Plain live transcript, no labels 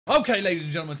Okay, ladies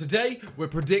and gentlemen, today we're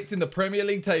predicting the Premier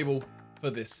League table for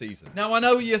this season. Now, I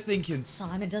know what you're thinking.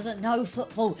 Simon doesn't know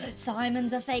football.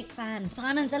 Simon's a fake fan.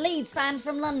 Simon's a Leeds fan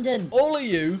from London. All of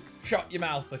you, shut your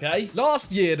mouth, okay?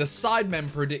 Last year, the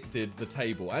Sidemen predicted the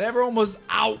table, and everyone was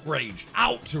outraged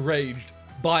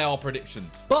by our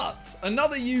predictions. But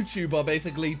another YouTuber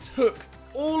basically took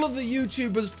all of the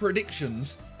YouTubers'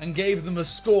 predictions and gave them a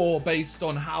score based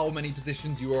on how many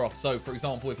positions you were off. So, for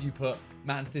example, if you put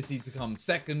Man City to come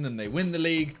second and they win the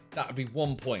league, that would be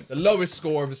 1 point. The lowest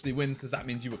score obviously wins because that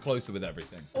means you were closer with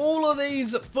everything. All of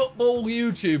these football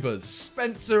YouTubers,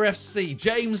 Spencer FC,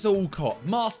 James Alcott,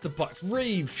 Masterbucks,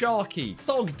 Reeve, Sharky,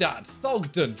 Thogdad,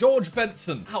 Thogden, George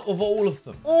Benson, out of all of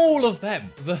them,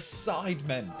 the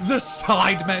Sidemen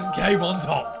came on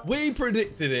top. We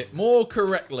predicted it more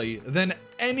correctly than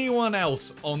anyone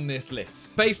else on this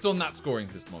list, based on that scoring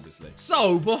system, obviously.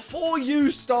 So, before you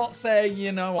start saying,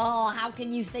 you know, oh, how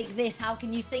can you think this? How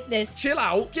can you think this? Chill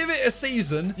out, give it a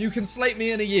season. You can slate me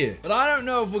in a year. But I don't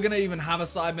know if we're gonna even have a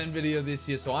Sidemen video this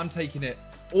year, so I'm taking it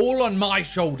all on my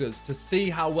shoulders to see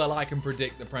how well I can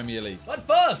predict the Premier League. But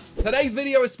first, today's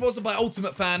video is sponsored by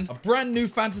Ultimate Fan, a brand new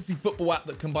fantasy football app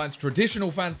that combines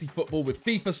traditional fantasy football with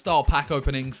FIFA-style pack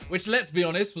openings, which, let's be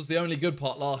honest, was the only good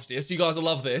part last year, so you guys will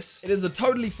love this. It is a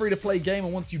totally free-to-play game,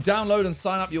 and once you download and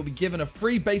sign up, you'll be given a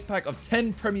free base pack of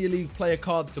 10 Premier League player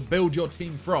cards to build your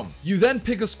team from. You then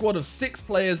pick a squad of 6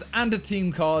 players and a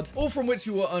team card, all from which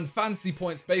you will earn fantasy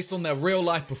points based on their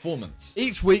real-life performance.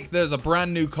 Each week, there's a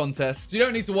brand new contest, so you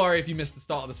don't need to worry if you missed the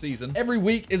start of the season. Every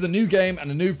week is a new game and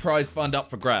a new prize fund up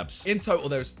for grabs. In total,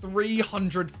 there's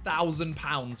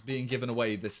 £300,000 being given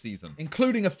away this season,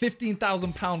 including a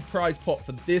 £15,000 prize pot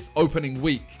for this opening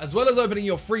week. As well as opening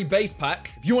your free base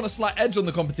pack, if you want a slight edge on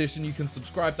the competition, you can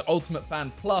subscribe to Ultimate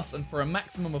Fan Plus, and for a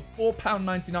maximum of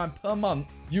 £4.99 per month,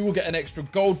 you will get an extra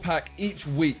gold pack each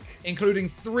week, including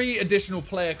 3 additional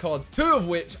player cards, 2 of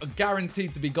which are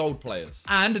guaranteed to be gold players.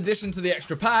 And in addition to the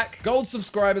extra pack, gold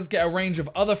subscribers get a range of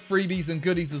other freebies and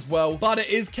goodies as well, but it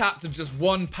is capped at just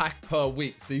 1 pack per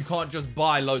week, so you can't just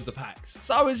buy loads of packs.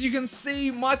 So as you can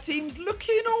see, my team's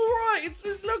looking all right. It's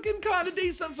looking kind of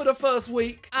decent for the first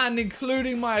week, and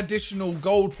including my additional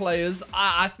gold players,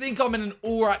 I think I'm in an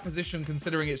all right position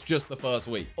considering it's just the first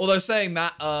week. Although saying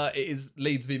that, it is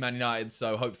Leeds v Man United,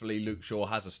 so hopefully Luke Shaw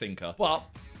has a stinker. But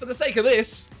for the sake of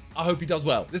this, I hope he does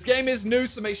well. This game is new,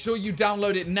 so make sure you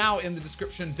download it now in the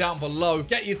description down below.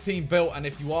 Get your team built, and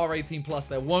if you are 18 plus,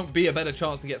 there won't be a better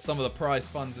chance to get some of the prize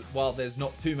funds while there's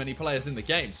not too many players in the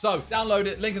game. So download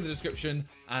it, link in the description,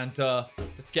 and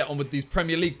let's get on with these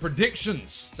Premier League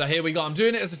predictions. So here we go. I'm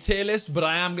doing it as a tier list, but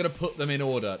I am going to put them in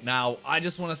order. Now, I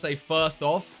just want to say first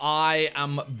off, I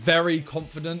am very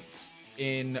confident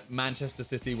in Manchester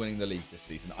City winning the league this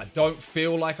season. I don't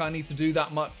feel like I need to do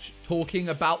that much talking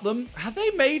about them. Have they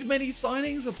made many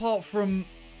signings apart from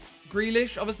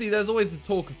Grealish? Obviously, there's always the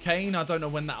talk of Kane. I don't know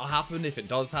when that'll happen, if it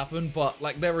does happen, but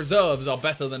like their reserves are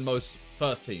better than most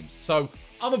first teams. So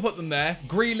I'm gonna put them there.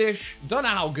 Grealish, don't know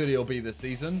how good he'll be this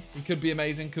season. He could be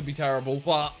amazing, could be terrible,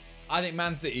 but I think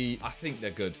Man City, I think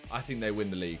they're good. I think they win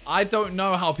the league. I don't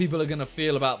know how people are going to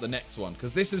feel about the next one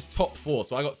because this is top 4.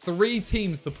 So I got 3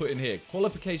 teams to put in here.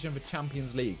 Qualification for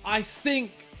Champions League. I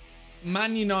think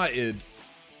Man United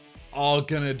are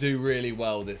going to do really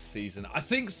well this season. I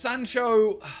think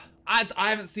Sancho, I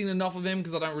haven't seen enough of him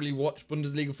because I don't really watch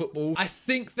Bundesliga football. I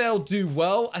think they'll do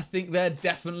well. I think they're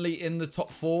definitely in the top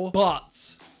 4,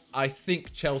 but I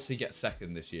think Chelsea gets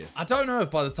second this year. I don't know if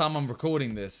by the time I'm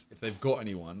recording this, if they've got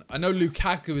anyone. I know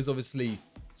Lukaku is obviously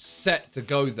set to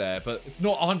go there, but it's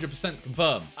not 100%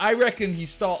 confirmed. I reckon he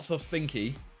starts off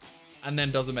stinky and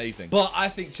then does amazing. But I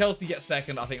think Chelsea gets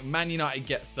second. I think Man United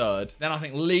get third. Then I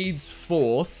think Leeds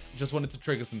 4th. Just wanted to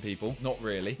trigger some people. Not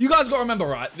really. You guys got to remember,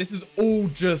 right? This is all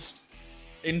just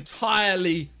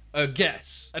entirely a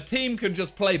guess. A team could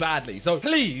just play badly. So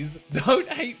please don't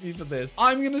hate me for this.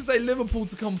 I'm going to say Liverpool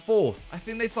to come 4th. I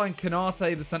think they signed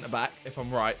Kanate, the centre-back, if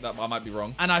I'm right. That I might be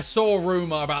wrong. And I saw a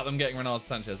rumour about them getting Ronaldo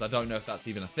Sanchez. I don't know if that's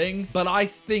even a thing. But I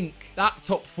think that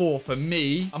top 4 for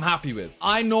me, I'm happy with.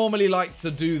 I normally like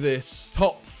to do this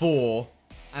top 4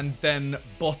 and then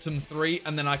bottom 3,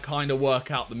 and then I kind of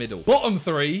work out the middle. Bottom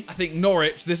 3, I think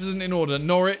Norwich. This isn't in order.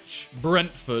 Norwich,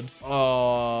 Brentford.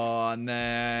 Oh, and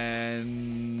then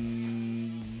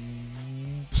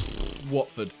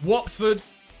Watford. Watford,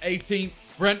 18th.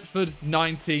 Brentford,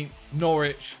 19th.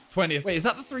 Norwich, 20th. Wait, is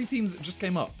that the 3 teams that just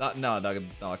came up? No,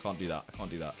 I can't do that. I can't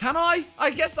do that. Can I?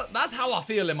 I guess that's how I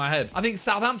feel in my head. I think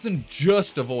Southampton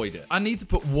just avoid it. I need to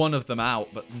put one of them out,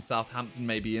 but Southampton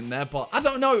may be in there. But I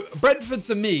don't know. Brentford,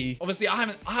 to me, obviously, I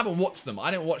haven't watched them.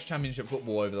 I didn't watch Championship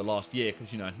football over the last year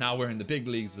because, you know, now we're in the big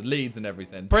leagues with Leeds and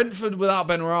everything. Brentford without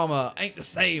Benrahma ain't the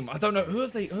same. I don't know. Who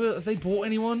have they bought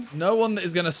anyone? No one that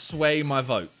is going to sway my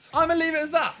vote. I'm going to leave it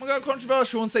as that. I'm going to go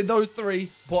controversial and say those 3,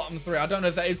 bottom 3. I don't know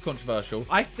if that is controversial.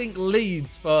 I think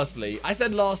Leeds, firstly. I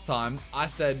said last time, I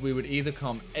said we would either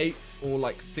come 8th or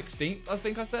like 16th, I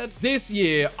think I said. This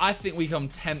year, I think we come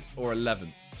 10th or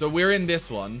 11th. So we're in this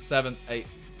one, 7th, 8th.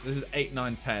 This is 8,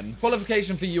 9, 10.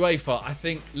 Qualification for UEFA, I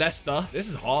think Leicester. This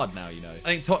is hard now, you know. I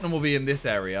think Tottenham will be in this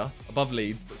area, above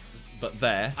Leeds, but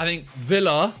there. I think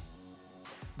Villa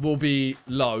will be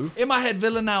low. In my head,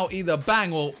 Villa now either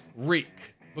bang or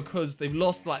reek, because they've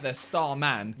lost like their star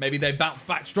man. Maybe they bounce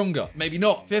back stronger. Maybe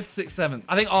not. 5th, 6th, 7th.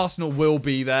 I think Arsenal will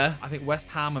be there. I think West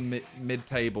Ham are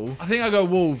mid-table. I think I go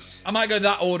Wolves. I might go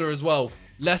that order as well.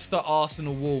 Leicester,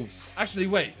 Arsenal, Wolves. Actually,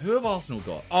 wait. Who have Arsenal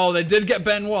got? Oh, they did get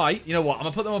Ben White. You know what? I'm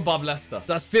going to put them above Leicester.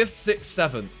 That's 5th, 6th,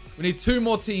 7th. We need 2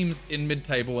 more teams in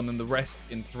mid-table and then the rest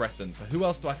in threatened. So who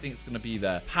else do I think is going to be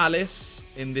there? Palace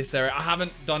in this area. I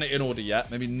haven't done it in order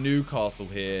yet. Maybe Newcastle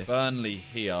here. Burnley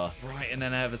here. Brighton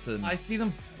and Everton. I see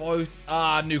them both.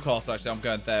 Newcastle, actually. I'm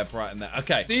going there. Brighton there.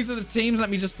 Okay. These are the teams. Let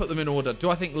me just put them in order. Do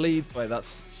I think Leeds? Wait,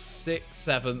 that's 6th,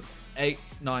 7th, 8th,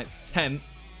 9th, 10th,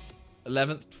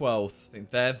 11th, 12th. I think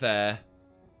they're there.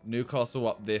 Newcastle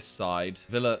up this side.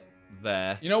 Villa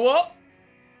there. You know what?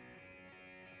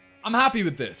 I'm happy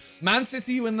with this. Man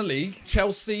City win the league.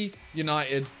 Chelsea,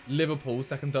 United, Liverpool,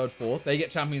 2nd, 3rd, 4th. They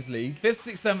get Champions League.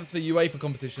 5th, 6th, 7th for UEFA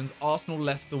competitions. Arsenal,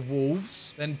 Leicester,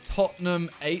 Wolves. Then Tottenham,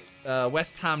 8th.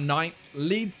 West Ham, 9th.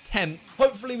 Leeds, 10th.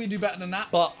 Hopefully we do better than that.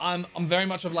 But I'm very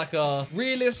much of like a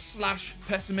realist /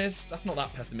 pessimist. That's not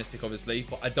that pessimistic, obviously.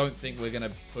 But I don't think we're going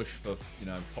to push for, you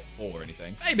know, top 4 or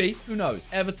anything. Maybe. Who knows?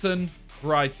 Everton,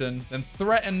 Brighton. Then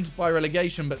threatened by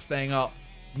relegation but staying up.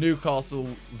 Newcastle,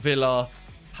 Villa,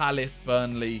 Palace,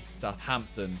 Burnley,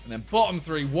 Southampton. And then bottom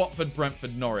 3, Watford,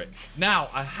 Brentford, Norwich. Now,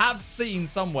 I have seen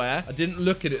somewhere, I didn't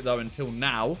look at it though until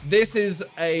now, this is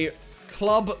a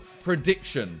club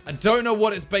prediction. I don't know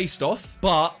what it's based off,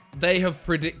 but they have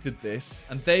predicted this.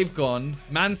 And they've gone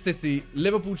Man City,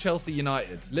 Liverpool, Chelsea,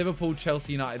 United. Liverpool,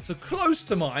 Chelsea, United. So close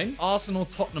to mine. Arsenal,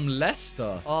 Tottenham,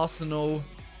 Leicester. Arsenal,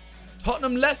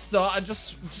 Tottenham, Leicester. I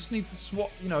just need to swap,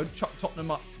 you know, chop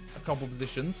Tottenham up a couple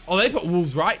positions. Oh, they put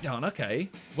Wolves right down. Okay.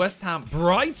 West Ham,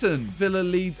 Brighton, Villa,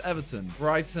 Leeds, Everton.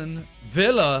 Brighton,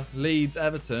 Villa, Leeds,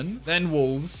 Everton. Then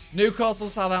Wolves. Newcastle,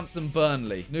 Southampton,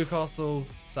 Burnley. Newcastle,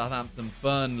 Southampton,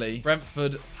 Burnley.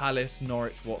 Brentford, Palace,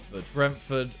 Norwich, Watford.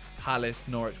 Brentford, Palace,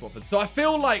 Norwich, Watford. So I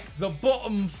feel like the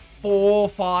bottom 4,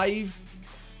 5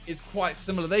 is quite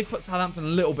similar. They've put Southampton a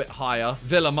little bit higher.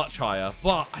 Villa much higher.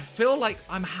 But I feel like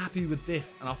I'm happy with this.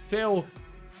 And I feel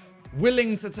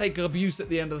willing to take abuse at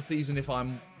the end of the season if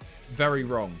I'm very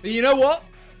wrong. But you know what?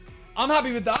 I'm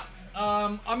happy with that.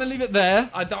 I'm gonna leave it there.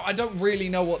 I don't really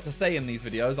know what to say in these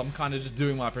videos. I'm kind of just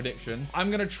doing my prediction. I'm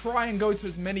gonna try and go to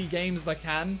as many games as I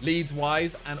can, Leeds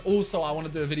wise, and also I want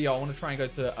to do a video. I want to try and go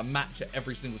to a match at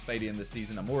every single stadium this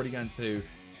season. I'm already going to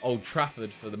Old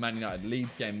Trafford for the Man United Leeds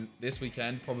game this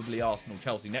weekend. Probably Arsenal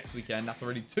Chelsea next weekend. That's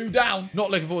already 2 down. Not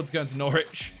looking forward to going to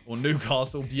Norwich or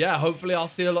Newcastle. Yeah, hopefully I'll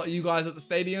see a lot of you guys at the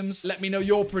stadiums. Let me know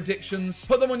your predictions.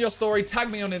 Put them on your story.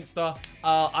 Tag me on Insta.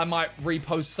 I might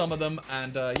repost some of them.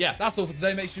 And yeah, that's all for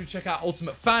today. Make sure you check out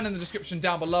Ultimate Fan in the description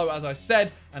down below, as I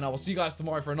said. And I will see you guys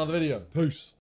tomorrow for another video. Peace.